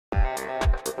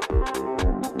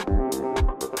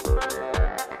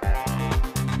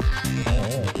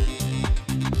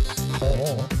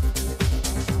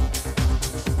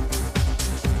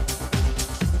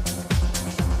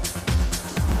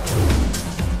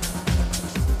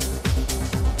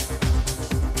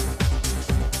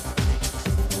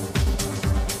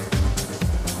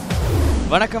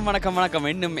வணக்கம் வணக்கம் வணக்கம்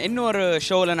இன்னொரு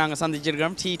ஷோவில் நாங்கள்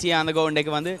சந்திச்சிருக்கிறோம் டிடி அந்த கோ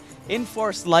இன்றைக்கு வந்து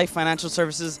Inforce Life Financial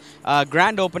Services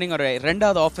grand opening ஒரு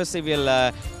ரெண்டாவது ஆஃபீஸ் இவியல்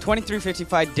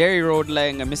 2355 டெரி ரோடில்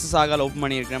எங்கள் மிஸ்ஸிசாகாவில் ஓப்பன்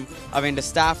பண்ணியிருக்கிறோம் அவன்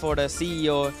ஸ்டாஃபோட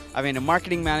சிஇஓ அவன்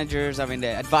மார்க்கெட்டிங் மேனேஜர்ஸ் அவன்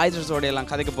அட்வைசர்ஸோட எல்லாம்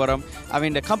கதைக்க போகிறோம்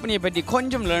அவன் கம்பெனியை பற்றி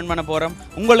கொஞ்சம் லேர்ன் பண்ண போகிறோம்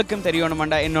உங்களுக்கும்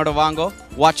தெரியணுமாண்டா என்னோட வாங்கோ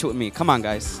watch with me come on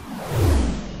guys.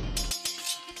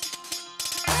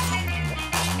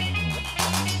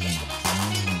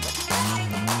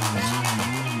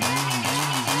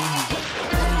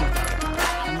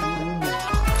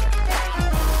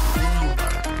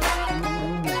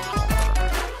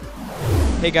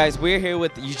 Hey guys, we're here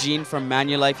with Eugene from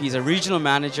Manulife. He's a regional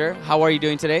manager. How are you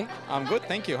doing today? I'm good,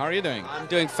 thank you. How are you doing? I'm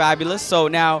doing fabulous. So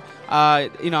now,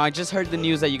 I just heard the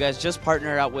news that you guys just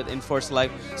partnered up with Inforce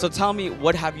Life. So tell me,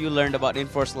 what have you learned about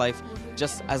Inforce Life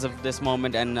just as of this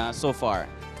moment and so far?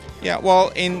 Yeah, well,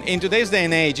 in today's day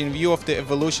and age, in view of the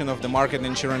evolution of the market in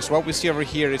insurance, what we see over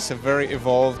here is a very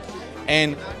evolved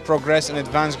and progressed and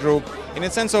advanced group in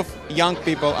a sense of young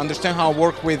people understand how to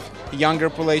work with younger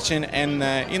population, and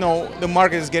the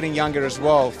market is getting younger as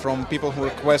well, from people who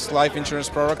request life insurance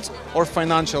products or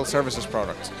financial services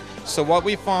products. So what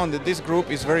we found that this group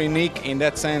is very unique in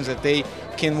that sense that they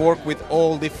can work with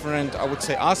all different, I would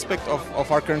say, aspects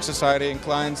of our current society and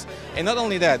clients. And not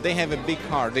only that, they have a big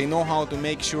heart. They know how to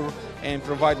make sure and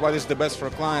provide what is the best for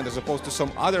a client as opposed to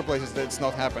some other places that it's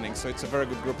not happening. So it's a very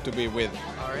good group to be with.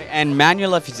 All right. And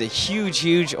Manulife is a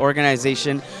huge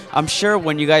organization. I'm sure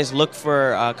when you guys look for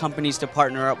companies to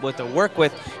partner up with or work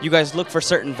with, you guys look for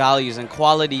certain values and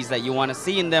qualities that you want to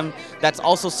see in them that's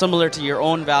also similar to your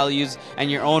own values and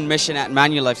your own mission at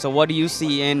Manulife. So what do you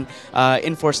see in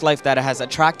Inforce Life that has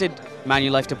attracted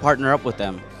Manulife to partner up with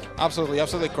them?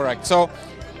 Absolutely correct. So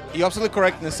you're absolutely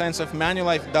correct in the sense of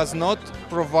Manulife does not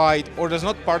provide or does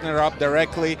not partner up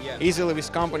directly easily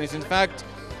with companies. In fact,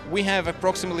 we have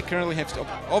currently have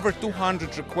over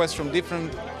 200 requests from different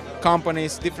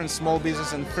companies, different small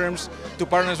business and firms to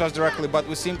partner with us directly, but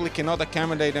we simply cannot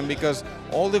accommodate them because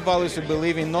all the values we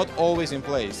believe in not always in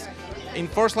place.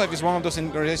 Inforce Life is one of those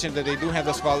organizations that they do have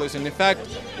those values, and in fact,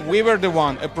 we were the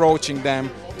one approaching them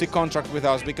to contract with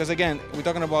us because again, we're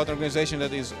talking about an organization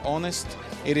that is honest,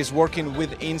 it is working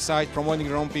with insight, promoting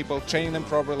their own people, training them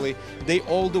properly. They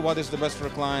all do what is the best for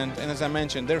a client, and as I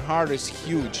mentioned, their heart is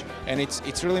huge, and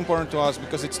it's really important to us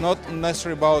because it's not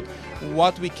necessarily about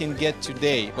what we can get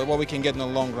today, but what we can get in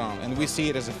the long run, and we see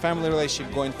it as a family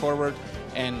relationship going forward,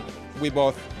 and we're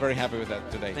both very happy with that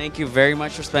today. Thank you very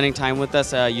much for spending time with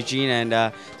us, Eugene.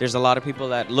 And there's a lot of people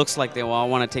that looks like they all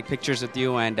want to take pictures with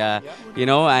you and,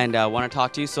 want to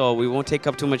talk to you. So we won't take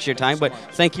up too much of your time. But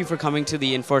thank you for coming to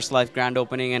the Inforce Life grand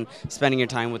opening and spending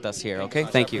your time with us here. Okay?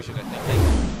 Thank you. Thank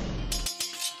you.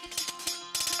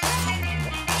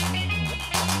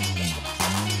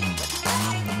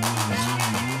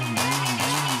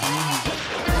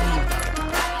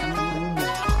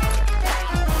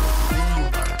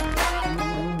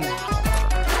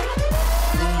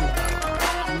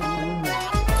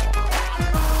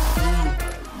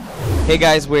 Hey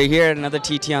guys, we're here at another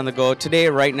TT on the go. Today,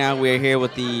 right now, we're here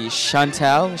with the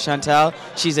Chantal.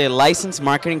 She's a licensed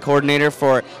marketing coordinator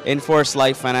for Inforce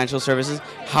Life Financial Services.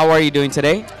 How are you doing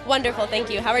today? Wonderful, thank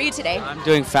you. How are you today? I'm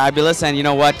doing fabulous, and you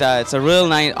know what? It's a real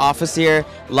nice office here.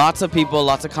 Lots of people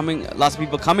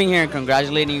coming here and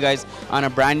congratulating you guys on a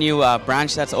brand new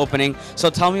branch that's opening. So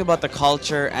tell me about the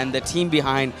culture and the team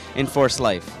behind Inforce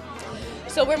Life.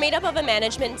 So we're made up of a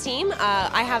management team.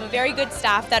 I have a very good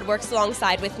staff that works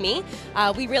alongside with me.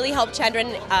 We really help Chandran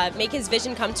make his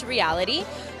vision come to reality.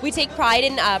 We take pride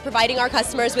in providing our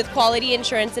customers with quality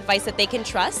insurance advice that they can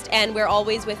trust, and we're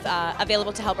always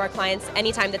available to help our clients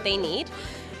anytime that they need.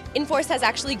 Inforce has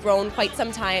actually grown quite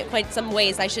some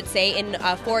ways, I should say, in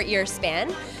a 4-year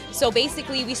span. So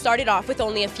basically, we started off with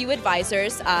only a few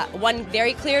advisors, one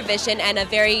very clear vision and a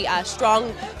very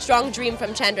strong dream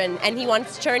from Chandran. And he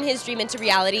wants to turn his dream into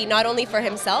reality, not only for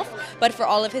himself, but for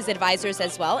all of his advisors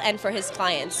as well, and for his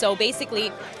clients. So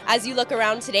basically, as you look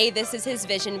around today, this is his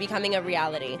vision becoming a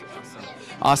reality.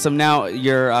 Awesome. Now,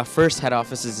 your first head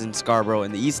office is in Scarborough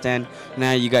in the East End.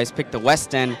 Now you guys picked the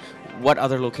West End. What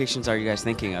other locations are you guys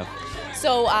thinking of?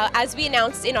 So as we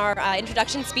announced in our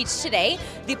introduction speech today,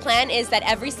 the plan is that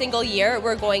every single year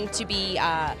we're going to be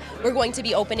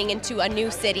opening into a new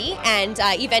city, and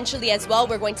eventually as well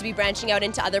we're going to be branching out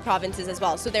into other provinces as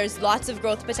well. So there's lots of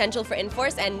growth potential for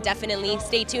Inforce, and definitely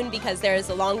stay tuned because there is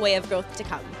a long way of growth to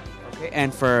come. Okay,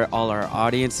 and for all our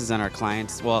audiences and our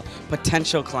clients, well,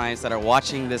 potential clients that are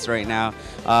watching this right now,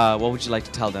 what would you like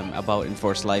to tell them about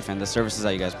Inforce Life and the services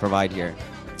that you guys provide here?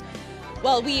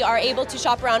 Well, we are able to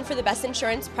shop around for the best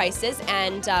insurance prices,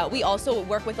 and we also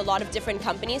work with a lot of different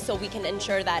companies, so we can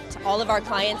ensure that all of our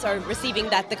clients are receiving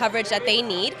the coverage that they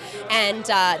need, and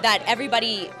that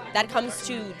everybody that comes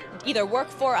to either work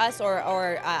for us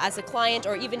or as a client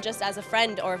or even just as a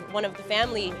friend or one of the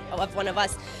family of one of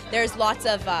us, there's lots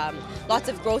of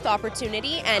growth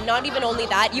opportunity. And not even only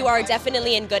that, you are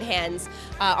definitely in good hands.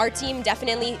 Our team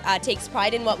definitely takes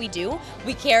pride in what we do.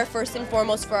 We care first and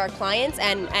foremost for our clients,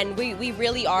 and we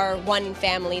really are one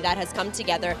family that has come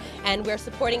together, and we're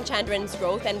supporting Chandran's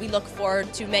growth, and we look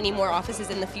forward to many more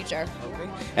offices in the future. Okay.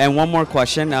 And one more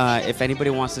question, if anybody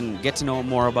wants to get to know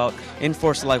more about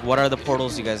Inforce, like what are the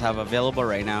portals you guys have available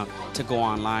right now to go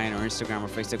online, or Instagram or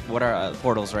Facebook? What are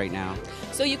portals right now?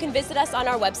 So you can visit us on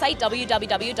our website,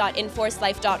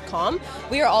 www.inforcelife.com.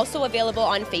 We are also available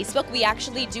on Facebook. We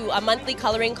actually do a monthly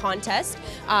coloring contest,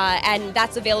 and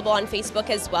that's available on Facebook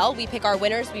as well. We pick our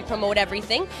winners, we promote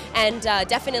everything, and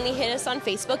definitely hit us on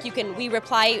Facebook. We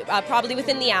reply probably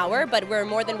within the hour, but we're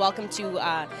more than welcome to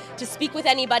speak with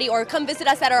anybody or come visit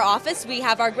us at our office. We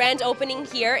have our grand opening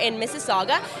here in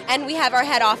Mississauga, and we have our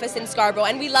head office in Scarborough,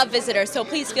 and we love visitors, so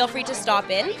please feel free to stop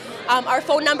in. Our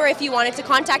phone number, if you wanted to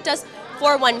contact us,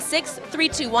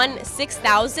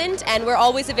 416-321-6000, and we're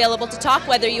always available to talk,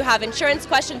 whether you have insurance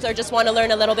questions or just want to learn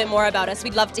a little bit more about us.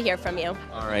 We'd love to hear from you.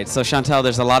 All right, so Chantal,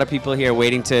 there's a lot of people here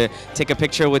waiting to take a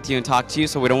picture with you and talk to you,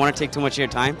 so we don't want to take too much of your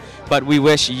time, but we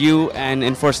wish you and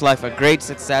Inforce Life a great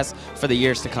success for the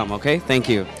years to come, okay? Thank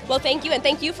you. Well, thank you, and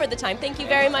thank you for the time. Thank you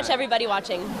very much, everybody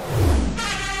watching.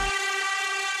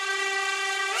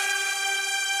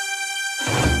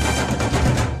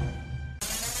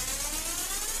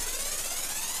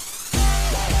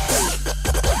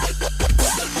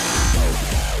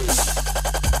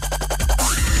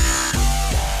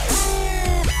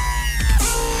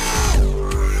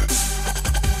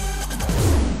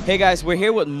 Hey guys, we're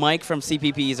here with Mike from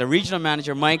CPP. He's a regional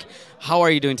manager. Mike, how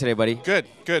are you doing today, buddy? Good,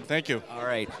 thank you. All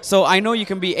right. So I know you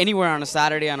can be anywhere on a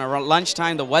Saturday on a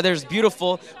lunchtime. The weather's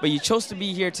beautiful, but you chose to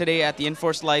be here today at the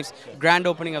Inforce Life's grand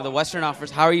opening of the Western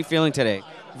office. How are you feeling today?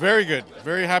 Very good.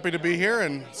 Very happy to be here,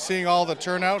 and seeing all the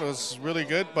turnout was really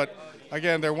good. But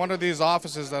again, they're one of these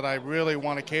offices that I really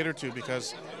want to cater to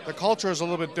because the culture is a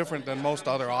little bit different than most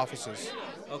other offices.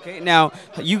 Okay, now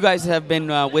you guys have been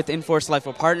with Inforce Life,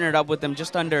 or partnered up with them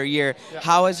just under a year. Yeah.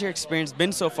 How has your experience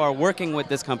been so far working with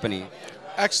this company?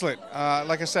 Excellent.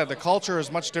 Like I said, the culture is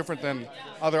much different than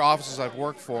other offices I've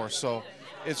worked for. So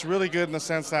it's really good in the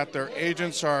sense that their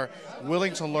agents are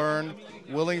willing to learn,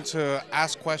 willing to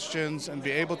ask questions, and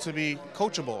be able to be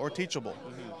coachable or teachable.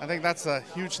 I think that's a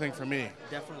huge thing for me.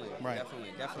 Definitely, right.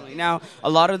 definitely. Now, a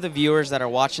lot of the viewers that are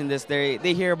watching this,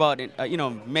 they hear about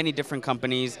many different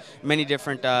companies, many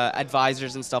different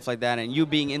advisors and stuff like that, and you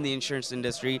being in the insurance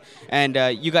industry, and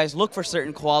you guys look for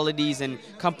certain qualities and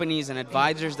companies and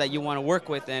advisors that you want to work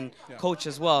with and coach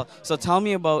as well. So tell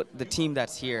me about the team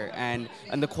that's here and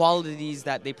the qualities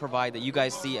that they provide that you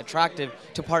guys see attractive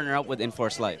to partner up with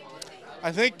Inforce Life.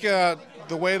 I think the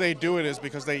way they do it is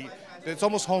because it's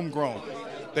almost homegrown.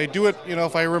 They do it,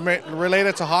 if I relate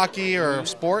it to hockey or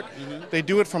sport, they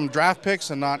do it from draft picks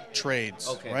and not trades,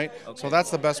 right? Okay. So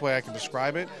that's the best way I can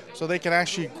describe it. So they can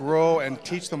actually grow and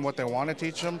teach them what they want to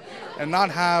teach them and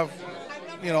not have,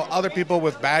 other people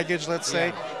with baggage, let's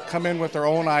say, come in with their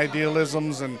own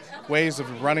idealisms and ways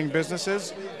of running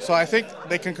businesses. So I think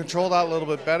they can control that a little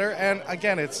bit better. And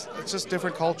again, it's just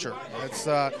different culture. It's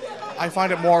I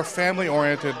find it more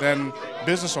family-oriented than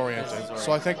business-oriented.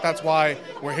 So I think that's why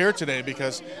we're here today,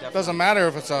 because it doesn't matter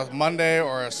if it's a Monday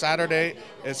or a Saturday,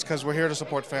 it's because we're here to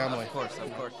support family. Of course.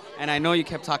 And I know you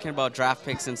kept talking about draft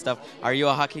picks and stuff. Are you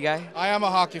a hockey guy? I am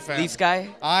a hockey fan. Leafs guy?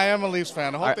 I am a Leafs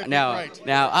fan. I hope they pick right.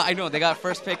 Now, I know they got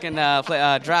first pick in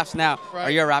drafts now. Right.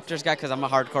 Are you a Raptors guy? Because I'm a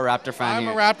hardcore Raptor fan. I'm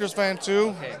a Raptors fan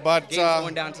too. Okay. But game's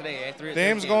going down today, eh?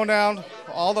 Game's going down.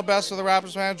 All the best for the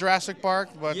Raptors fans, Jurassic Park.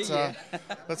 But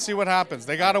let's see what happens.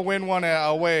 They got to win one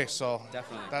away, so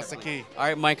that's the key. All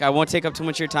right, Mike, I won't take up too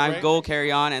much of your time. Great. Go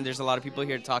carry on, and there's a lot of people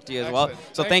here to talk to you as well.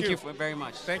 So thank you very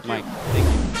much. Thank you. Mike. Thank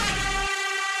you.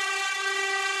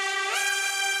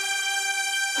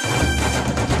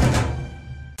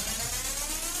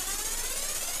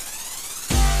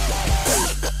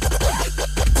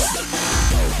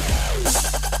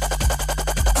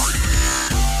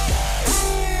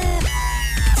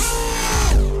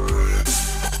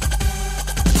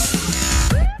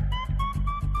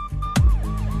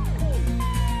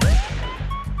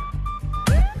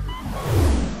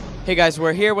 Hey guys,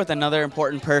 we're here with another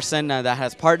important person that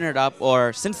has partnered up,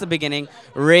 or since the beginning.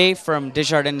 Ray from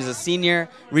Desjardins is a senior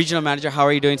regional manager. How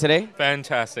are you doing today?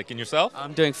 Fantastic. And yourself?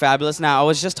 I'm doing fabulous. Now, I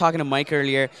was just talking to Mike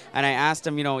earlier, and I asked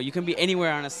him, you can be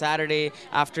anywhere on a Saturday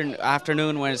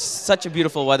afternoon when it's such a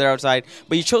beautiful weather outside,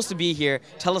 but you chose to be here.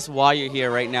 Tell us why you're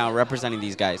here right now representing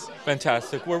these guys.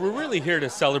 Fantastic. Well, we're really here to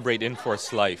celebrate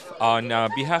Inforce Life. On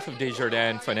behalf of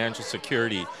Desjardins Financial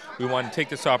Security, we want to take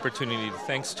this opportunity to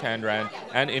thank Chandran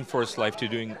and Inforce Life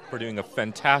for doing a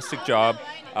fantastic job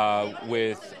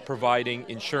with providing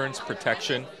insurance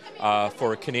protection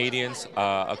for Canadians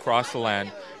across the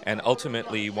land, and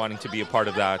ultimately wanting to be a part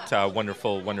of that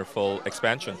wonderful, wonderful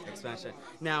expansion.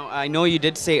 Now, I know you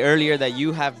did say earlier that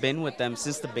you have been with them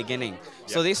since the beginning. Yep.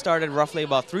 So they started roughly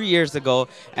about 3 years ago,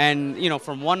 and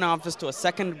from one office to a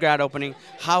second grand opening.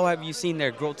 How have you seen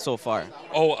their growth so far?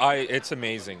 Oh, it's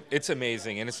amazing. It's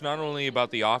amazing, and it's not only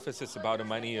about the office; it's about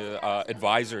many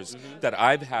advisors that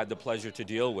I've had the pleasure to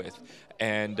deal with.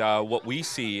 And what we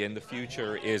see in the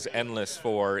future is endless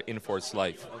for Inforce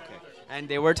Life. Okay. And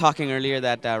they were talking earlier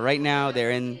that right now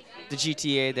they're in the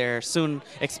GTA. They're soon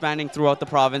expanding throughout the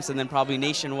province and then probably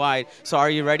nationwide. So are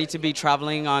you ready to be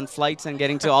traveling on flights and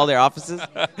getting to all their offices?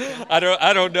 I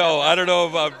don't know. I don't know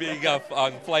about being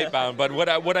on flight bound, but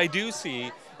what I do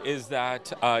see is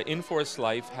that Inforce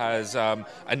Life has a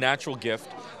natural gift,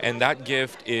 and that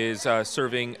gift is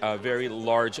serving a very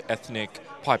large ethnic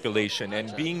population.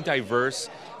 And being diverse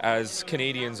as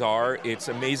Canadians are, it's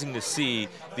amazing to see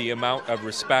the amount of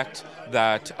respect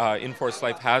that Inforce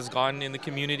Life has gotten in the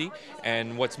community,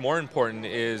 and what's more important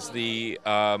is the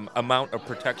amount of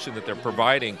protection that they're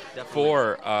providing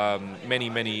for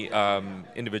many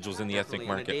individuals in the ethnic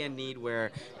market. In a day and need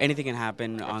where anything can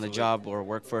happen on the job or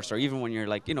workforce, or even when you're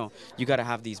you got to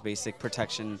have these basic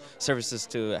protection services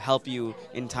to help you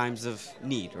in times of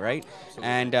need, right?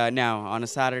 Absolutely. And now on a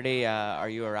Saturday, are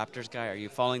you a Raptors guy? Are you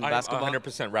following the basketball?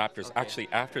 100% Raptors. Okay. Actually,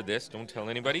 after this, don't tell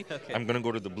anybody. Okay. I'm going to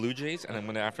go to the Blue Jays,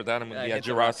 and after that, I'm going to be at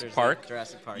Jurassic Park.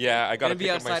 Jurassic Park. Yeah, I got to pick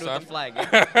up my son. Be outside with the flag.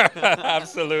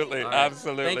 Absolutely, right.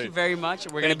 Absolutely. Thank you very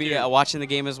much. We're going to be watching the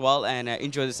game as well, and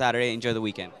enjoy the Saturday, enjoy the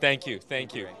weekend. Thank you.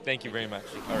 Thank you very much.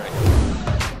 All right.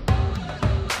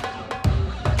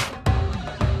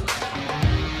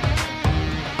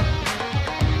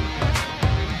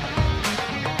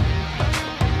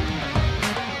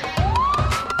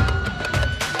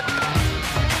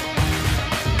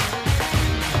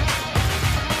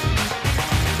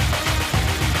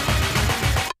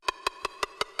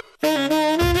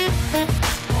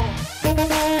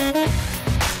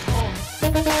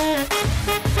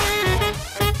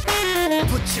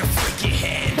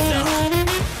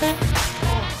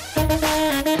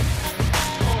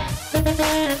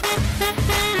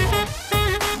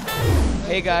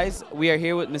 Hey guys, we are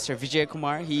here with Mr. Vijay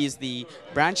Kumar. He is the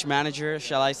branch manager,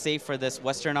 shall I say, for this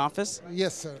Western office?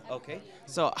 Yes, sir. Okay.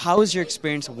 So how is your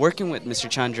experience working with Mr.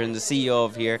 Chandran, the CEO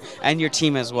of here, and your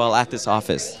team as well at this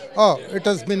office? Oh, it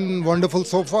has been wonderful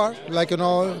so far.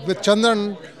 With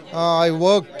Chandran, I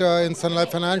worked in Sun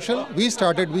Life Financial. We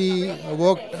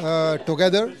worked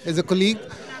together as a colleague.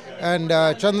 And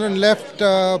Chandran left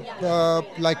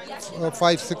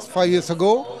 5 years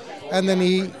ago. And then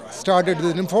he started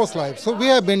with Inforce Life. So we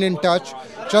have been in touch.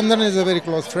 Chandran is a very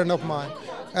close friend of mine.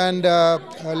 And a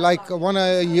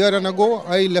year ago,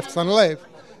 I left Sun Life,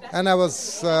 and I wanted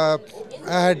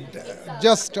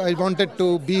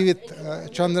to be with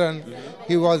Chandran.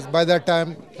 He was, by that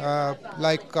time,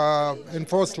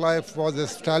 Inforce Life was an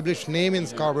established name in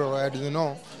Scarborough, as you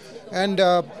know. And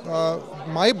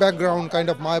my background,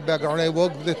 I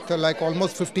worked with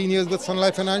almost 15 years with Sun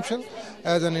Life Financial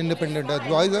as an independent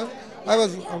advisor. I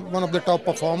was one of the top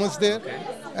performers there.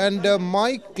 And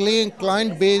my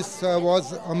client base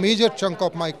was a major chunk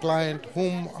of my client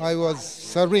whom I was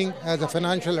serving as a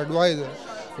financial advisor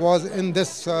was in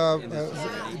this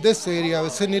area,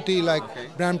 vicinity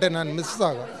Brampton and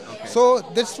Mississauga. So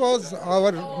this was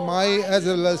my as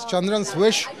well as Chandran's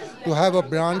wish to have a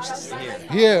branch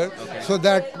here so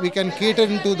that we can cater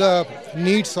into the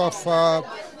needs of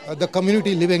the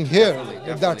community living here,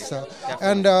 if that's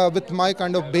and with my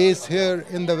kind of base here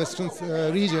in the Western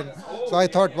region. So I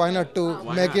thought, why not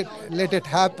let it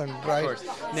happen, right? Of course.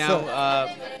 Now,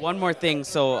 one more thing.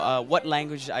 So, what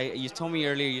language? You told me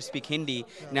earlier you speak Hindi.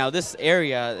 Now, this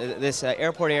area, this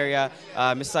airport area,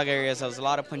 Mississauga area, so there's a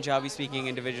lot of Punjabi-speaking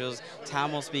individuals,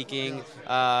 Tamil-speaking,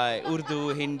 Urdu,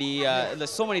 Hindi. There's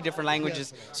so many different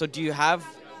languages. So, do you have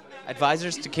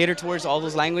advisors to cater towards all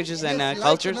those languages and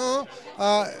cultures?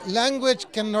 Language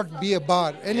cannot be a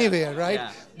bar anywhere, right?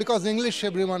 Yeah. because English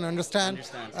everyone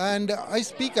understands. And I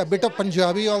speak a bit of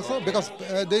Punjabi also because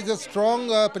there is a strong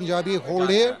Punjabi hold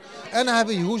here, and I have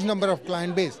a huge number of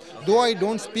client base. Though I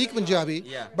don't speak Punjabi,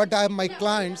 but I have my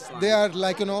clients. They are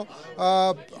like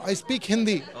I speak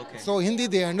Hindi, so Hindi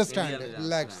they understand.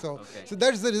 So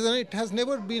that's the reason it has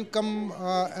never been come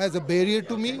as a barrier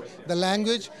to me. The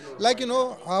language,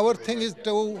 our thing is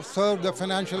to serve the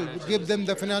financial, give them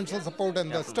the financial support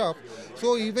and the stuff.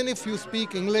 So even if you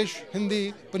speak English,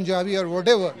 Hindi, Punjabi or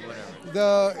whatever,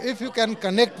 if you can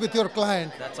connect with your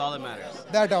client, that's all that matters.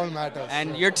 That all matters.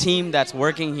 And your team that's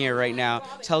working here right now,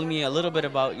 tell me a little bit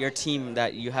about your team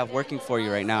that you have working for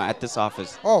you right now at this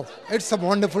office. Oh, it's a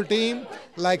wonderful team.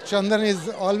 Like Chandran is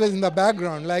always in the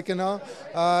background.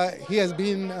 He has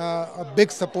been a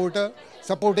big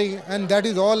supporting, and that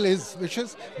is all his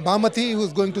wishes. Bhamati, who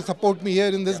is going to support me here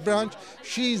in this branch,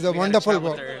 she is a wonderful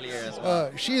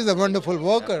worker. She is a wonderful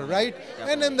worker, right?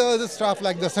 And then the other staff,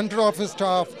 like the central office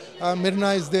staff,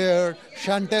 Mirna is there,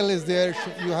 Chantel is there.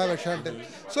 You have a Chantel.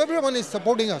 So everyone is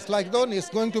supporting us. It's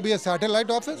going to be a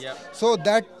satellite office, so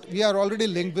that we are already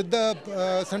linked with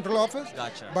the central office.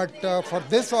 Gotcha. But for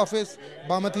this office,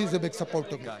 Bhamati is a big support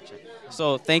to me. Gotcha.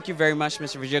 So thank you very much,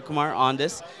 Mr. Vijay Kumar, on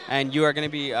this. And you are going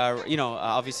to be,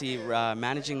 obviously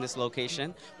managing this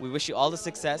location. We wish you all the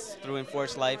success through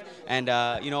Inforce Life. And,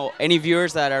 any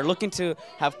viewers that are looking to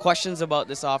have questions about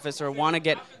this office or want to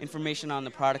get information on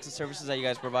the products and services that you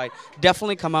guys provide,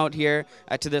 definitely come out here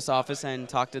to this office and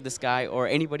talk to this guy or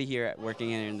anybody here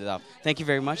working in the office. Thank you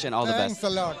very much and all the best. Thanks a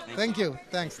lot. Thank you.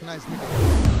 Thanks. Nice meeting you.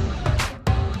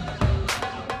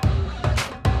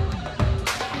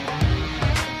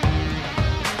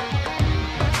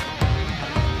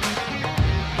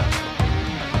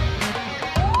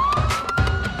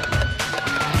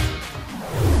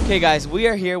 Okay, guys, we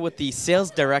are here with the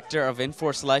sales director of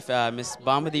Inforce Life, Ms.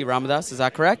 Bhamati Ramadas. Is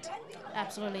that correct?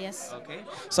 Absolutely, yes. Okay.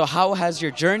 So how has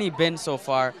your journey been so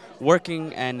far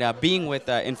working and being with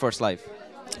Inforce Life?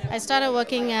 I started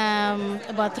working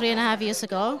about 3.5 years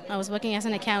ago. I was working as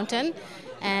an accountant,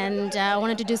 and I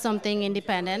wanted to do something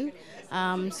independent.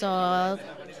 So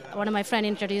one of my friends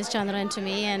introduced Chandran to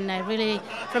me, and I really,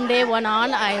 from day one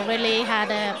on, I really had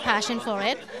a passion for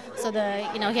it. So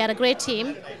he had a great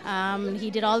team. He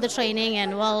did all the training,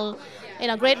 and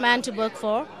great man to work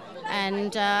for.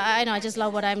 And I just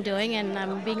love what I'm doing, and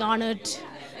I'm being honored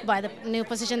by the new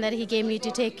position that he gave me to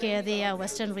take care of the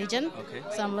Western region. Okay.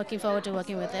 So I'm looking forward to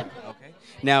working with him. Okay.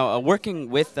 Now,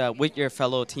 working with your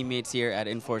fellow teammates here at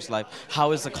Inforce Life,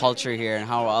 how is the culture here, and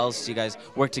how else do you guys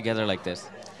work together like this?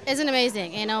 Isn't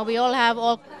amazing? We all have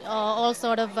all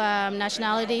sort of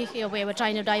nationality here. We're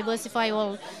trying to diversify.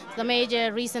 The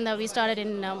major reason that we started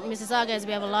in Mississauga is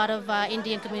we have a lot of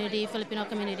Indian community, Filipino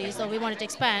community, so we wanted to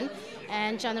expand.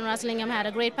 And Chandran Raslingam had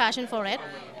a great passion for it,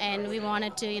 and we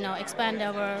wanted to expand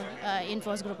our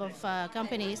Inforce group of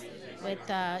companies with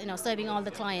serving all the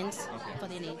clients for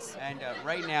their needs. And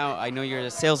right now, I know you're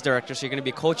the sales director, so you're going to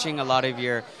be coaching a lot of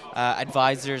your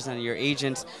advisors and your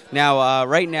agents. Now,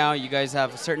 right now, you guys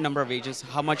have a certain number of agents.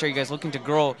 How much are you guys looking to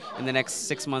grow in the next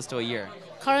 6 months to a year?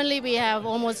 Currently, we have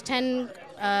almost 10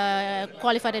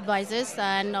 qualified advisors,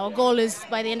 and our goal is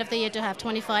by the end of the year to have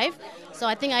 25. So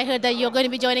I think I heard that you're going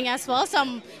to be joining as well. So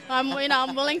I'm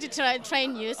willing to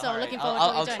train you. So looking forward to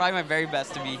it. I'll try my very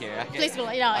best to be here. Okay. Please,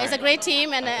 it's a great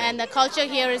team, and the culture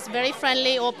here is very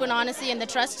friendly, open, honesty, and the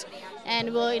trust. And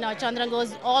Chandran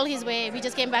goes all his way. We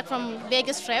just came back from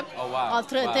Vegas trip. Oh wow! All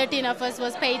 13 of us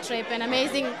was paid trip, an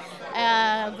amazing.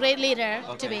 Great leader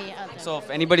to be out there. So if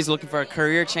anybody's looking for a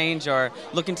career change or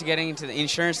looking to get into the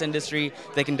insurance industry,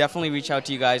 they can definitely reach out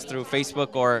to you guys through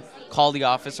Facebook or call the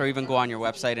office or even go on your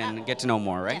website and get to know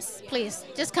more, right? Yes, please.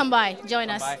 Just come by. Join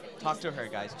us. Talk to her,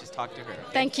 guys. Just talk to her.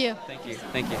 Okay? Thank you. Thank you.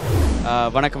 Thank you.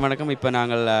 Vanakkam. இப்போ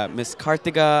நாங்கள்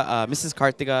Mrs.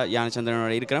 Karthika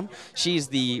Yanachandranோட இருக்கிறோம். She is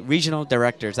the regional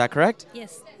director. Is that correct?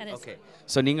 Yes, that is. Okay.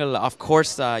 So நீங்கள், of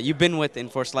course, you've been with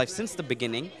Inforce Life since the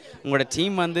beginning. உங்களோட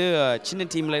team வந்து சின்ன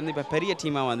டீம்ல இருந்து இப்போ பெரிய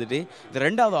டீமாக வந்துட்டு இது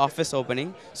 2வது ஆஃபீஸ்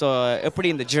ஓப்பனிங். ஸோ எப்படி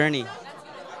இந்த ஜேர்னி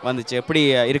வந்துச்சு, எப்படி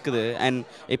இருக்குது, அண்ட்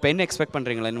இப்போ என்ன எக்ஸ்பெக்ட்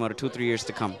பண்ணுறீங்களா இன்னும் ஒரு 2-3 years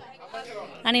to come?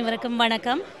 அனைவருக்கும்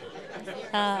வணக்கம்.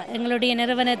 எங்களுடைய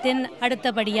நிறுவனத்தின்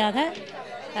அடுத்தபடியாக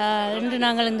இன்று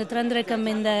நாங்கள் இங்கு திறந்திருக்கும்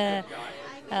இந்த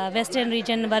வெஸ்டர்ன்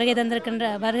ரீஜன் வருகை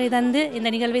தந்து இந்த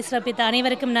நிகழ்வை சிறப்பித்த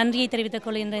அனைவருக்கும் நன்றியை தெரிவித்துக்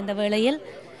கொள்கின்ற இந்த வேளையில்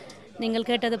நீங்கள்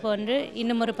கேட்டது போன்று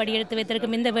இன்னும் ஒரு படி எடுத்து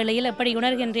வைத்திருக்கும் இந்த வேளையில் எப்படி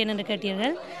உணர்கின்றேன் என்று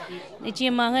கேட்டீர்கள்.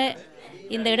 நிச்சயமாக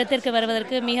இந்த இடத்திற்கு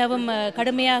வருவதற்கு மிகவும்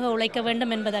கடுமையாக உழைக்க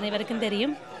வேண்டும் என்பது அனைவருக்கும்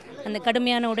தெரியும். அந்த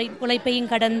கடுமையான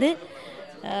உழைப்பையும் கடந்து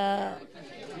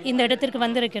இந்த இடத்திற்கு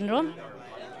வந்திருக்கின்றோம்.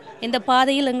 இந்த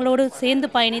பாதையில் எங்களோடு சேர்ந்து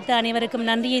பயணித்த அனைவருக்கும்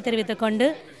நன்றியை தெரிவித்துக் கொண்டு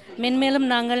மென்மேலும்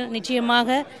நாங்கள்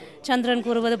நிச்சயமாக சந்திரன்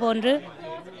கூறுவது போன்று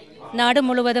நாடு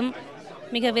முழுவதும்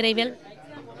மிக விரைவில்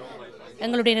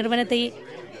எங்களுடைய நிறுவனத்தை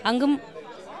அங்கும்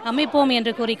அமைப்போம்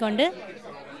என்று கூறிக்கொண்டு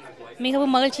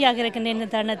மிகவும் மகிழ்ச்சியாக இருக்கின்ற இந்த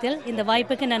தருணத்தில் இந்த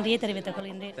வாய்ப்புக்கு நன்றியை தெரிவித்துக்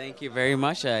கொள்கின்றேன். Thank you very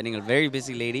much. நீங்கள் very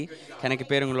busy lady. கணக்கு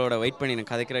பேர் உங்களோட வெயிட் பண்ணி நான்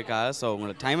கதைக்கிறதுக்காக. ஸோ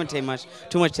உங்களோட time and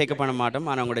too much take பண்ண மாட்டோம்.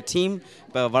 ஆனால் உங்களோட டீம்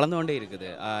இப்போ வளர்ந்து கொண்டே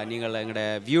இருக்குது. நீங்கள் எங்களோட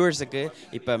வியூவர்ஸுக்கு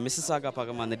இப்போ மிஸ்ஸிசாகா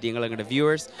பக்கம் வந்துட்டீங்க. எங்களோட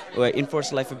வியூவர்ஸ்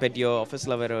இன்ஃபோர்ஸ் லைஃப் பற்றியோ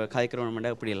ஆஃபீஸில் வேறு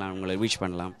கதைக்கிறோம்னா இப்படியெல்லாம் உங்களை ரீச்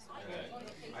பண்ணலாம்.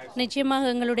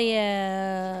 நிச்சயமாக எங்களுடைய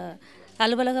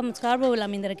அலுவலகம் ஸ்கார்போவில்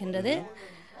அமைந்திருக்கின்றது.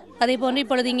 அதே போன்று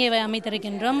இப்பொழுது இங்கே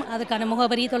அமைத்திருக்கின்றோம். அதுக்கான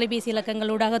முகவரி தொலைபேசி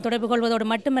இலக்கங்களூடாக தொடர்பு கொள்வதோடு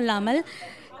மட்டுமல்லாமல்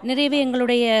நிறையவே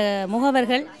எங்களுடைய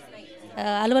முகவர்கள்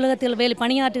அலுவலகத்தில்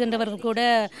பணியாற்றுகின்றவர்கள் கூட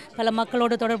பல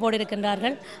மக்களோடு தொடர்போடு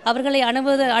இருக்கின்றார்கள். அவர்களை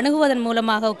அணுகுவதன்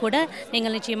மூலமாக கூட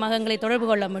நீங்கள் நிச்சயமாக எங்களை தொடர்பு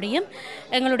கொள்ள முடியும்.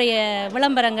 எங்களுடைய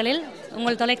விளம்பரங்களில்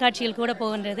உங்கள் தொலைக்காட்சியில் கூட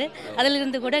போகின்றது.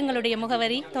 அதிலிருந்து கூட எங்களுடைய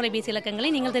முகவரி தொலைபேசி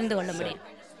இலக்கங்களை நீங்கள் தெரிந்து கொள்ள முடியும்.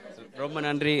 ரொம்ப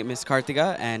நன்றி miss Karthika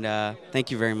and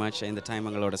thank you very much இந்த டைம்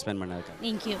எங்களோட ஸ்பெண்ட் பண்ணதுக்கு.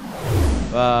 தேங்க்யூ.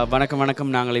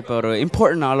 வணக்கம். நாங்கள் இப்போ ஒரு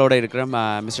இம்பார்ட்டன்ட் ஆளோட இருக்கிறோம்.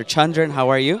 Mister Chandran, how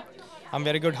are you? I'm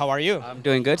very good. How are you? I'm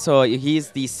doing good. So he is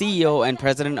the CEO and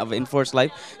president of Inforce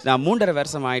Life. நான் 3.5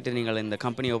 வருஷம் ஆயிட்டு நீங்கள் இந்த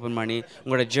கம்பெனி ஓப்பன் பண்ணி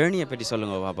உங்களோட ஜேர்னியை பற்றி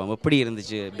சொல்லுங்க பாப்போம். எப்படி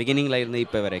இருந்துச்சு பிகினிங்ல இருந்து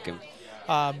இப்போ வரைக்கும்?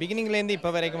 பிகினிங்லேருந்து இப்போ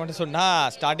வரைக்கும் மட்டும் சொன்னால்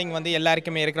ஸ்டார்டிங் வந்து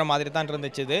எல்லாருக்குமே இருக்கிற மாதிரி தான்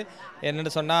இருந்துச்சு. இது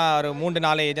என்னென்னு சொன்னால் ஒரு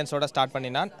 3-4 ஏஜென்ட்ஸோட ஸ்டார்ட்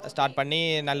பண்ணி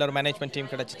நல்ல ஒரு மேனேஜ்மெண்ட் டீம்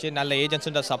கிடச்சிச்சு. நல்ல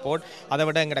ஏஜென்ட்ஸோட சப்போர்ட், அதை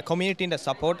விட எங்களோட கம்யூனிட்டின்ற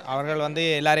சப்போர்ட், அவர்கள் வந்து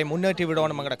எல்லாரையும் முன்னேற்றி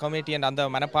விடணும் எங்களோட கம்யூனிட்டி அந்த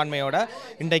மனப்பான்மையோட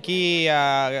இன்றைக்கு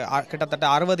கிட்டத்தட்ட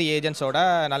 60 ஏஜென்ட்ஸோட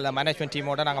நல்ல மேனேஜ்மெண்ட்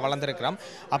டீமோட நாங்கள் வளர்ந்துருக்கிறோம்.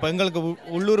 அப்போ எங்களுக்கு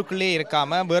உள்ளூருக்குள்ளேயே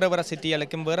இருக்காமல் வேறு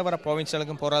சிட்டிகளுக்கும் வேறு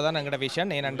ப்ரொவின்ஸுகளுக்கும் போகிறது தான் எங்களோட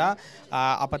விஷன். ஏனெண்டா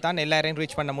அப்போ தான் எல்லாரையும்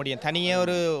ரீச் பண்ண முடியும். தனியே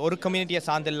ஒரு கம்யூனிட்டியை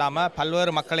சார்ந்து இல்லாமல்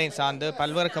பல்வேறு மக்களையும் சார்ந்து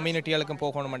பல்வேறு கம்யூனிட்டிகளுக்கும்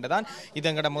போகணுமென்று தான் இது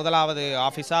எங்களோட முதலாவது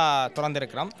ஆஃபீஸாக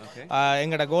திறந்திருக்கிறோம்.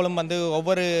 எங்களோட கோலும் வந்து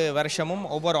ஒவ்வொரு வருஷமும்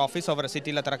ஒவ்வொரு ஆஃபீஸ் ஒவ்வொரு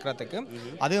சிட்டியில் திறக்கிறதுக்கு.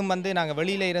 அதுவும் வந்து நாங்கள்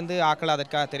வெளியில் இருந்து ஆக்களை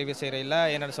அதற்காக தெரிவு செய்யறதில்லை.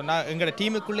 என்னென்னு சொன்னால் எங்களோட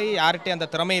டீமுக்குள்ளேயே யார்கிட்ட அந்த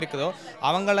திறமை இருக்குதோ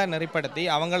அவங்கள நெறிப்படுத்தி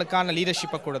அவங்களுக்கான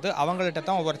லீடர்ஷிப்பை கொடுத்து அவங்கள்ட்ட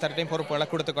தான் ஒவ்வொருத்தர்கிட்டையும் பொறுப்புகளை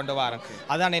கொடுத்து கொண்டு வரேன்.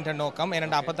 அதான் என்ற நோக்கம்.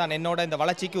 ஏன்னா அப்போ தான் என்னோட இந்த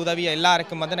வளர்ச்சிக்கு உதவியை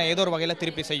எல்லாருக்கும் வந்து நான் ஏதோ ஒரு வகையில்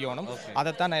திருப்பி செய்யணும்.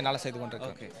 அதைத்தான் நான் என்னால் செய்து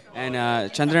கொண்டிருக்கேன். அண்ட்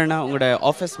சந்திரனா, உங்களோட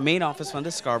மெயின் ஆஃபீஸ்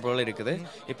வந்து ஸ்கார்பரோவில் இருக்குது.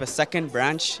 இப்போ செகண்ட்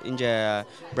பிரான்ச் இங்கே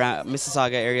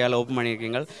மிஸ்ஸிசாகா ஏரியாவில் ஓப்பன்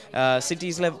பண்ணியிருக்கீங்க.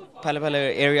 சிட்டிஸில் பல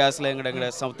ஏரியாஸில் எங்களோட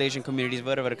சவுத் ஏஷியன் கம்யூனிட்டிஸ்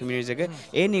வேறு கம்யூனிட்டிஸுக்கு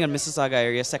ஏன் நீங்கள் மிஸ்ஸிசாகா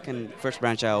ஏரியா ஃபர்ஸ்ட்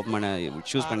பிரான்ச்சாக ஓப்பன் பண்ண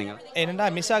சூஸ் பண்ணீங்க? என்னென்னா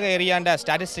மிஸ்ஸிசாகா ஏரியாண்ட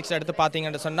ஸ்டாட்டிஸ்டிக்ஸ் எடுத்து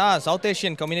பார்த்தீங்கன்னு சொன்னால் சவுத்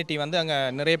ஏஷியன் கம்யூனிட்டி வந்து அங்கே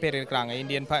நிறைய பேர் இருக்கிறாங்க.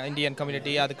 இந்தியன்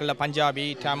கம்யூனிட்டி, அதுக்குள்ள பஞ்சாபி,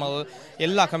 தமிழ்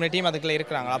எல்லா கம்யூனிட்டியும் அதுக்குள்ளே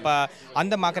இருக்கிறாங்க. அப்போ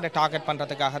அந்த மார்க்கெட்டை டார்கெட்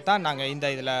பண்ணுறதுக்காகத்தான் நாங்கள்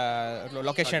இதில்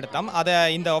லொக்கேஷன் எடுத்தோம். அதை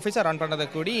இந்த ஆஃபீஸை ரன் பண்ணுறது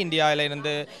கூடி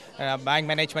இந்தியாவிலேருந்து பேங்க்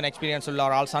மேனேஜ்மெண்ட் எக்ஸ்பீரியன்ஸ் உள்ள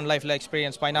ஒரு ஆள், சன் லைஃப்பில்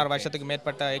எக்ஸ்பீரியன்ஸ் 16 வருஷத்துக்கு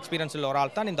மேற்பட்ட எக்ஸ்பீரியன்ஸ் உள்ள ஒரு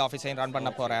ஆள் தான் இந்த ஆஃபீஸையும் ரன்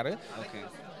பண்ண போகிறாரு.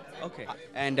 ஓகே.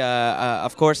 அண்ட்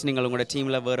அஃப்கோர்ஸ் நீங்கள் உங்களோட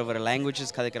டீமில் வேறு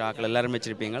லாங்குவேஜஸ் கதைக்கிற ஆக்கள் எல்லாரும்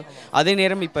வச்சுருப்பீங்க. அதே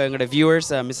நேரம் இப்போ எங்களோட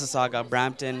வியூவர்ஸ் மிஸ்ஸிசாகா,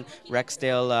 பிராம்ப்டன்,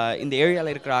 ரெக்ஸ்டேல் இந்த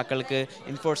ஏரியாவில் இருக்கிற ஆக்களுக்கு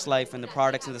இன்ஃபோர்ஸ் லைஃப் இந்த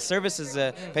ப்ராடக்ட்ஸ் இந்த சர்வீசஸ்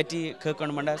பற்றி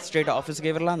கேட்கணுமெண்டா ஸ்ட்ரெயிட்டாக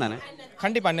ஆஃபீஸுக்கு வரலாம் தானே?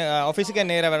 கண்டிப்பாக ஆஃபீஸுக்கு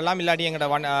நேராக வரலாம். இல்லாட்டி எங்களோட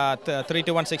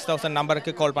 3216,000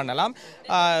 நம்பருக்கு கால் பண்ணலாம்.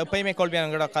 எப்பயுமே கால் பண்ணி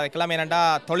எங்களோட கதைக்கலாம். ஏன்னாண்டா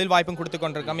தொழில் வாய்ப்பும் கொடுத்து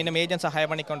கொண்டிருக்கோம். இன்னும் ஏஜென்ட்ஸை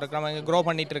ஹையர் பண்ணி கொண்டிருக்கிறோம். எங்கள் க்ரோ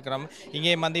பண்ணிட்டு இருக்கிறோம்.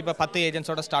 இங்கே வந்து இப்போ 10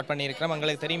 ஏஜென்ட்ஸோட ஸ்டார்ட் பண்ணியிருக்கிறோம்.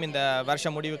 எங்களுக்கு தெரியும் இந்த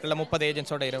வருஷம் முடிவுக்கு 30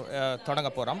 ஏஜென்ட்ஸோட தொடங்க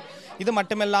போகிறோம். இது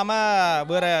மட்டும் இல்லாமல்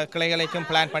வேறு கிளைகளுக்கும்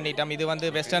பிளான் பண்ணிட்டோம். இது வந்து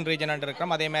வெஸ்டர்ன் ரீஜன்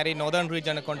இருக்கிறோம். அதே மாதிரி நார்தர்ன்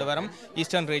ரீஜனுக்கு கொண்டு வரும்.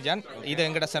 ஈஸ்டர்ன் ரீஜன் இது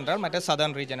எங்கட சென்ட்ரல் மற்ற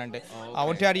சதர்ன் ரீஜன் உண்டு.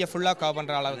 ஒன்டாரியோ ஃபுல்லாக கவர்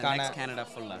பண்ணுற அளவுக்கான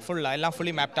ஃபுல்லாக எல்லாம்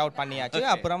ஃபுல்லி மேப்ட் அவுட் பண்ணியாச்சு.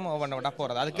 அப்புறம் ஒவ்வொன்றோட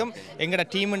போகிறது. அதுக்கும் எங்களோட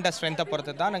டீமுண்ட ஸ்ட்ரென்த்தை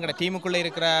பொறுத்து தான் எங்களோட டீமுக்குள்ளே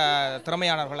இருக்கிற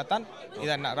திறமையானவர்களை தான்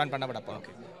இதை ரன் பண்ண விட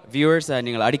போகிறோம். வியூவர்ஸ்,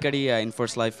 நீங்கள் அடிக்கடி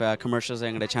இன்ஃபோர்ஸ் லைஃப் கமர்ஷியல்ஸ்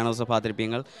எங்களோட சேனல்ஸை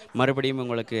பார்த்துருப்பீங்க. மறுபடியும்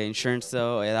உங்களுக்கு இன்சூரன்ஸோ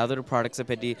ஏதாவது ஒரு ப்ராடக்ட்ஸை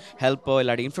பற்றி ஹெல்ப்போ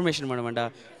இல்லாட்டி இன்ஃபர்மேஷன் பண்ண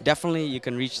வேண்டாம். Definitely you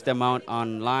can reach them out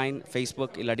online,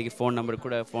 Facebook இல்லாட்டி ஃபோன் நம்பருக்கு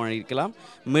கூட ஃபோன் அடிக்கலாம்.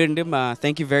 மீண்டும்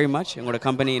தேங்க்யூ வெரி மச். எங்களோட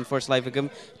கம்பெனி இன்ஃபோர்ஸ் லைஃபுக்கும்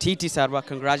டிடி சார்பாக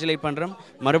கங்க்ராச்சுலேட் பண்ணுறோம்.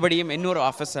 மறுபடியும் இன்னொரு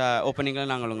ஆஃபீஸ் ஓப்பனிங்கில்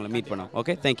நாங்கள் உங்களை மீட் பண்ணோம்.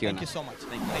 Okay, thank you. Thank you so much.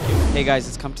 Thank you. Hey guys,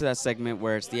 it's come to that segment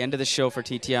where it's the end of the show for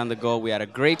TT on the Go. We had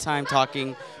a great time talking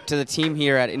to the team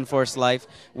here at Inforce Life.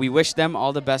 We wish them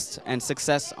all the best and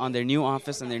success on their new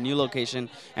office and their new location,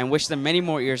 and wish them many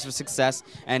more years of success,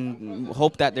 and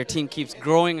hope that their team keeps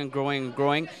growing and growing and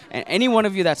growing. And any one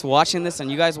of you that's watching this and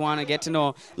you guys want to get to know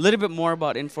a little bit more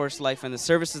about Inforce Life and the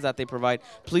services that they provide,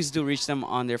 please do reach them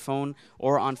on their phone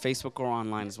or on Facebook or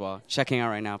online as well. Checking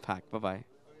out right now, Pack. Bye-bye.